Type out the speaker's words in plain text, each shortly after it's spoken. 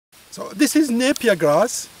So this is Napier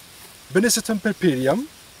grass, Pennisetum purpureum,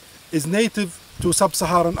 is native to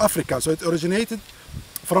sub-Saharan Africa. So it originated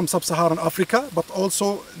from sub-Saharan Africa, but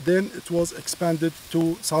also then it was expanded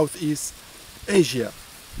to Southeast Asia.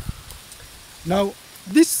 Now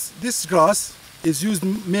this grass is used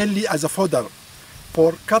mainly as a fodder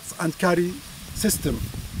for cut and carry system,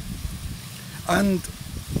 and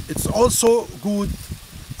it's also good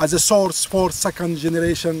as a source for second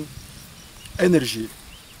generation energy.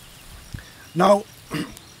 Now,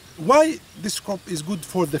 why this crop is good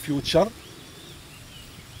for the future?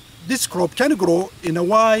 This crop can grow in a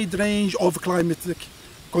wide range of climatic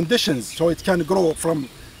conditions. So it can grow from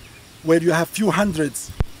where you have few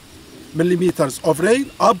hundreds millimeters of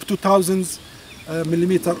rain up to thousands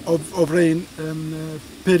millimeters of rain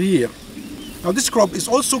per year. Now this crop is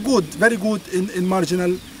also good, very good in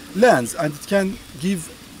marginal lands, and it can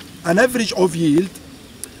give an average of yield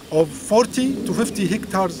of 40 to 50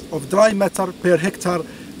 hectares of dry matter per hectare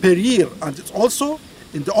per year. And it's also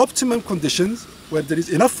in the optimum conditions where there is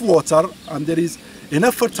enough water and there is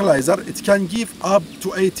enough fertilizer, it can give up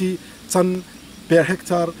to 80 ton per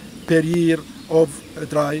hectare per year of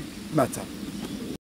dry matter.